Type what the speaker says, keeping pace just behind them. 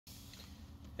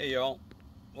Hey y'all,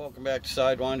 welcome back to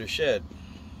Sidewinder Shed.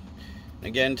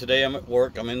 Again, today I'm at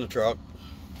work, I'm in the truck,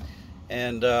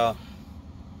 and a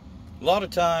lot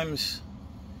of times,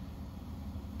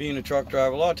 being a truck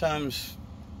driver, a lot of times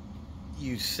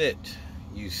you sit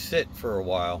for a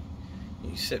while,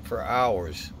 you sit for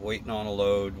hours waiting on a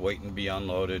load, waiting to be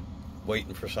unloaded,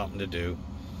 waiting for something to do.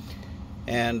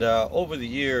 And over the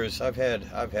years, I've had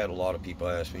a lot of people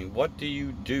ask me, what do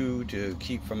you do to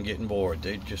keep from getting bored?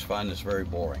 They just find this very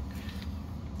boring.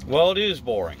 Well, it is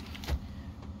boring,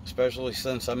 especially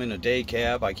since I'm in a day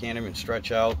cab. I can't even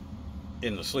stretch out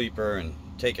in the sleeper and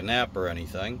take a nap or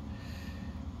anything.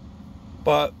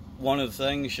 But one of the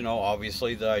things,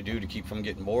 obviously that I do to keep from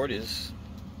getting bored is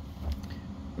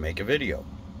make a video.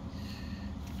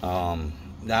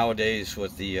 Nowadays,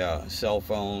 with the cell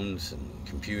phones and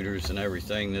computers and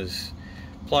everything, there's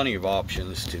plenty of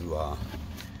options to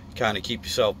kind of keep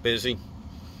yourself busy.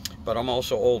 But I'm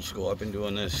also old school. I've been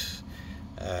doing this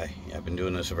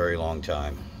a very long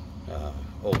time,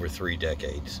 over 3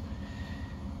 decades,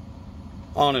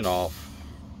 on and off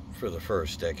for the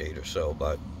first decade or so.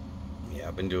 But yeah,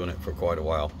 I've been doing it for quite a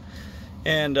while.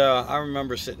 And I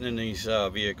remember sitting in these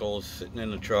vehicles, sitting in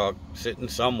the truck, sitting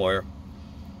somewhere.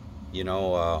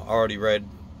 Already read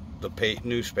the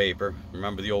newspaper.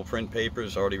 Remember the old print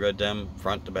papers? Already read them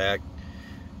front to back.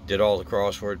 Did all the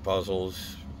crossword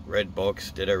puzzles, read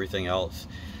books, did everything else.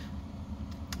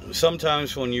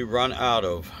 Sometimes when you run out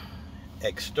of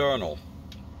external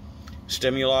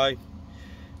stimuli,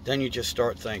 then you just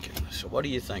start thinking. So what do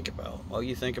you think about? Well,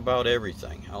 you think about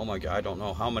everything. Oh my God, I don't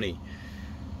know how many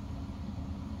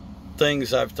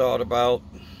things I've thought about.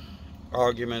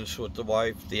 Arguments with the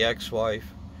wife, the ex-wife.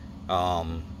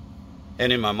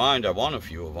 And in my mind, I won a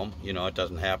few of them. It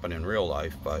doesn't happen in real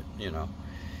life, but,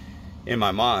 in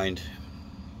my mind,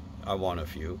 I won a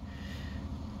few.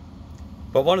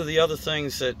 But one of the other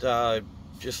things that,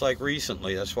 just like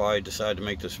recently, that's why I decided to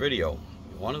make this video.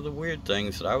 One of the weird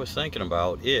things that I was thinking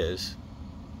about is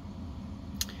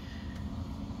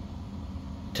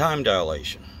time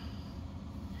dilation.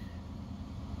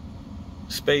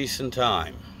 Space and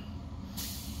time.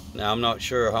 Now, I'm not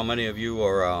sure how many of you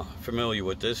are familiar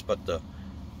with this, but the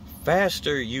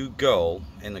faster you go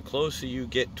and the closer you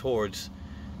get towards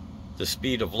the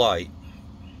speed of light,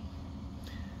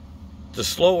 the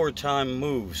slower time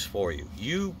moves for you.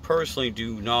 You personally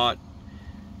do not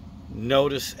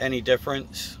notice any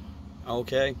difference,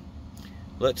 okay?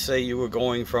 Let's say you were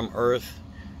going from Earth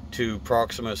to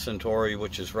Proxima Centauri,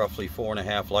 which is roughly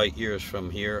 4.5 light years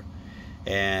from here,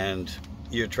 and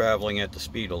you're traveling at the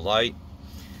speed of light.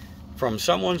 From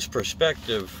someone's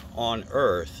perspective on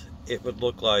Earth, it would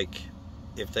look like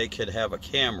if they could have a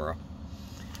camera,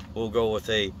 we'll go with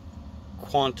a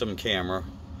quantum camera,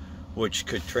 which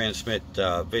could transmit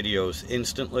videos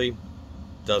instantly,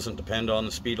 doesn't depend on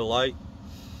the speed of light.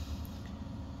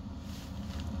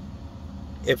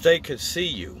 If they could see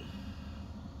you,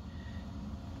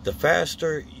 the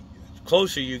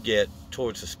closer you get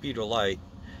towards the speed of light,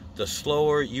 the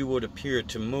slower you would appear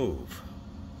to move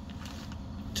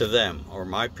to them, or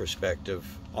my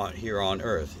perspective here on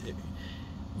Earth.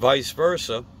 Vice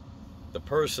versa, the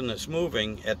person that's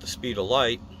moving at the speed of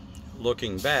light,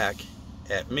 looking back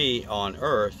at me on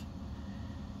Earth,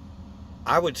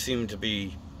 I would seem to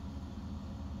be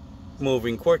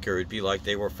moving quicker. It'd be like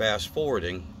they were fast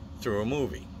forwarding through a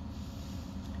movie.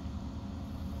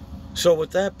 So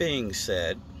with that being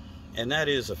said, and that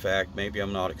is a fact, maybe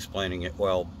I'm not explaining it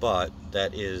well, but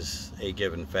that is a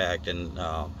given fact, and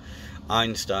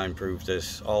Einstein proved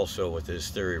this also with his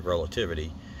theory of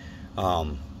relativity.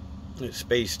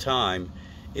 Space-time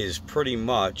is pretty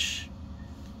much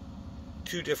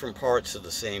 2 different parts of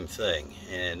the same thing,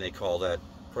 and they call that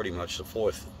pretty much the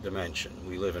 4th dimension.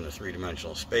 We live in a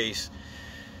 3-dimensional space,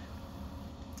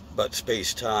 but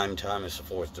space-time, time is the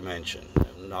 4th dimension.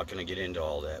 I'm not going to get into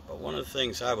all that, but one of the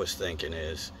things I was thinking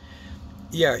is,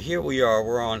 yeah, here we are,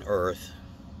 we're on Earth,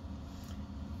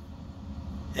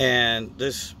 and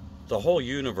the whole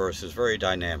universe is very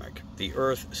dynamic. The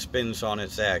Earth spins on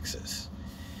its axis.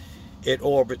 It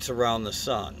orbits around the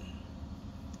sun.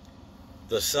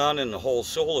 The sun and the whole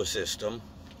solar system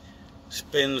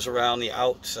spins around the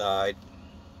outside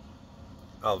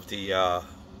of the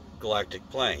galactic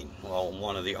plane. Well,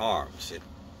 one of the arms. It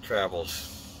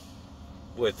travels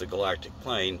with the galactic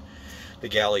plane.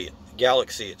 The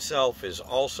galaxy itself is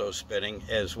also spinning,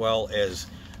 as well as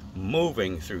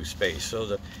moving through space. So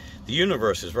the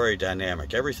universe is very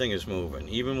dynamic. Everything is moving.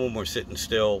 Even when we're sitting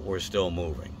still, we're still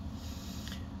moving.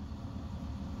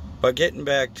 But getting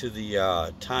back to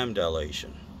the time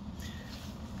dilation.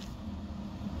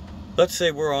 Let's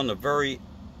say we're on the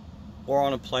we're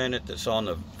on a planet that's on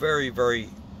the very, very,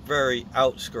 very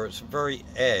outskirts, very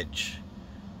edge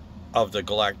of the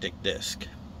galactic disk.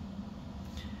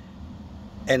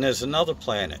 And there's another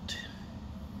planet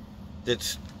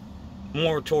that's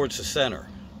more towards the center.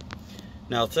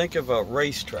 Now think of a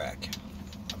racetrack,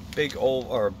 a big oval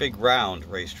or a big round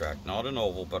racetrack, not an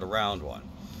oval but a round one.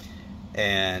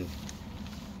 And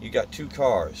you got two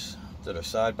cars that are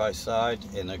side by side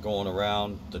and they're going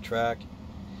around the track.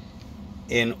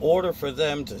 In order for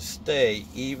them to stay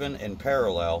even and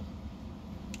parallel,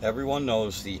 everyone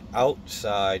knows the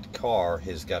outside car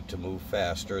has got to move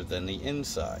faster than the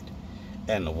inside.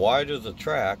 And the wider the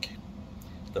track,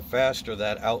 the faster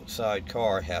that outside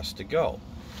car has to go.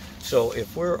 So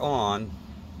if we're on,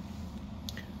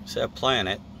 say, a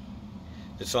planet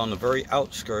that's on the very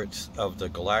outskirts of the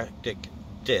galactic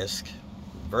disk,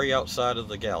 very outside of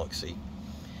the galaxy,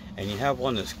 and you have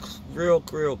one that's real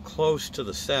close to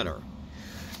the center,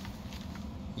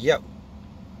 yet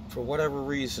for whatever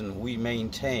reason we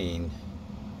maintain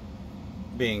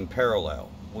being parallel.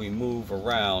 We move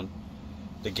around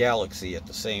the galaxy at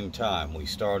the same time. We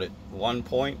start at one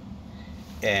point,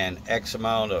 and X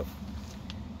amount of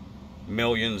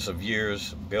millions of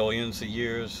years, billions of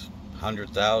years,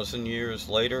 100,000 years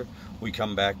later, we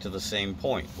come back to the same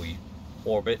point. We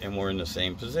orbit and we're in the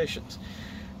same positions.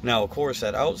 Now, of course,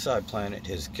 that outside planet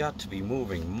has got to be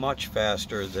moving much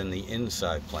faster than the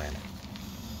inside planet.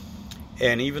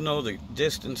 And even though the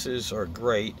distances are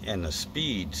great and the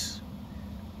speeds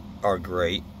are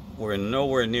great, we're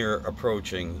nowhere near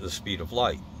approaching the speed of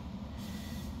light.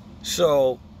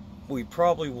 So we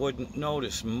probably wouldn't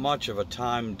notice much of a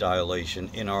time dilation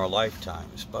in our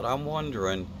lifetimes. But I'm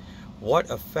wondering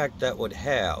what effect that would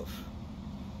have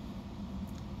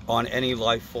on any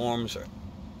life forms or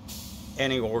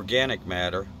any organic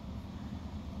matter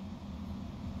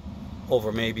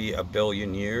over maybe 1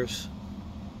 billion years.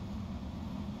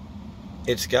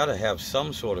 It's got to have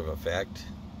some sort of effect.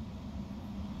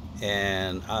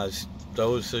 And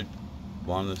those are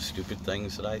one of the stupid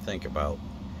things that I think about.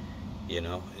 You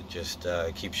know, it just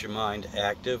keeps your mind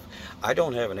active. I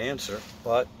don't have an answer,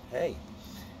 but hey,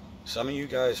 some of you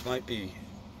guys might be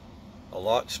a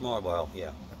lot smart. Well, yeah,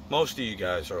 most of you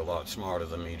guys are a lot smarter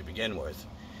than me to begin with.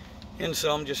 And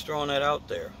so I'm just throwing that out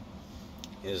there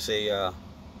as a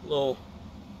little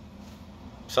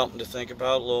something to think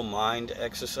about, a little mind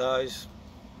exercise.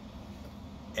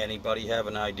 Anybody have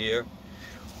an idea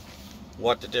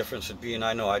what the difference would be? And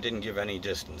I know I didn't give any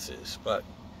distances, but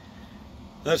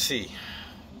let's see.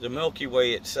 The Milky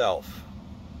Way itself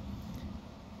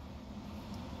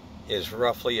is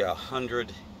roughly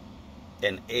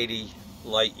 180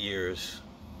 light years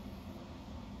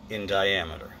in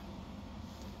diameter.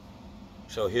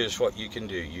 So here's what you can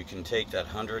do. You can take that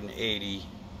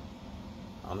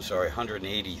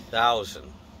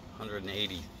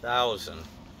 180,000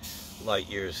 light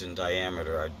years in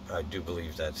diameter. I do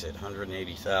believe that's it,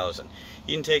 180,000.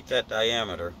 You can take that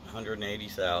diameter,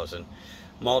 180,000,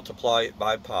 multiply it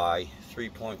by pi,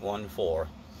 3.14,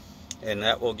 and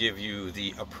that will give you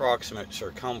the approximate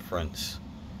circumference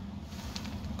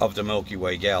of the Milky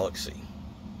Way galaxy.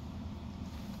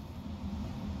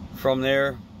 From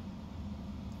there,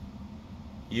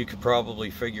 you could probably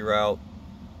figure out,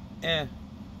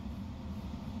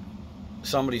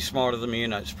 somebody smarter than me,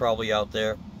 and it's probably out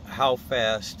there, how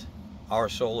fast our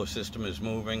solar system is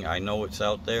moving. I know it's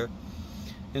out there.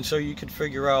 And so you could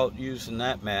figure out, using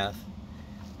that math,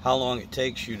 how long it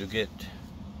takes you to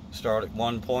start at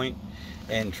one point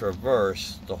and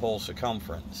traverse the whole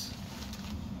circumference.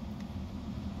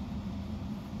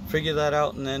 Figure that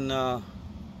out, and then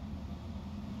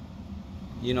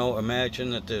you know, imagine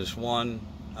that there's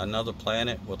another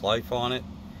planet with life on it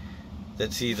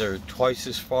that's either twice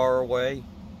as far away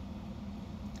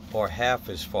or half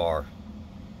as far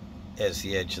as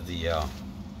the edge of the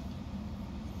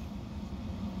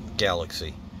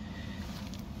galaxy.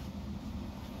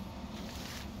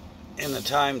 And the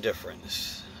time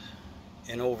difference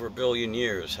in over 1 billion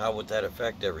years, how would that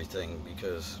affect everything?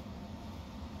 Because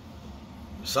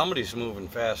somebody's moving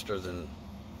faster than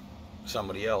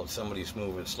somebody else, somebody's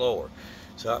moving slower.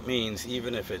 So that means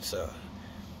even if it's a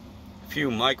few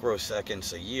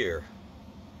microseconds a year,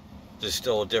 there's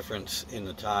still a difference in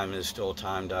the time. There's still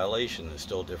time dilation. There's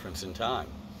still a difference in time.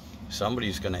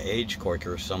 Somebody's going to age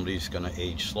quicker. Somebody's going to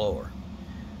age slower.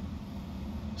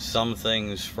 Some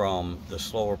things from the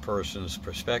slower person's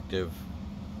perspective,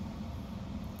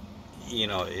 you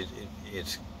know,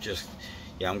 it's just,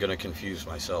 yeah, I'm going to confuse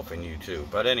myself and you too.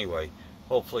 But anyway,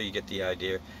 hopefully you get the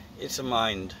idea. It's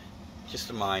just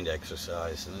a mind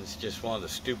exercise, and it's just one of the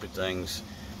stupid things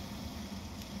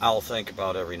I'll think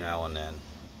about every now and then.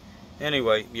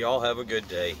 Anyway, y'all have a good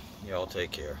day. Y'all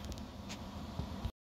take care.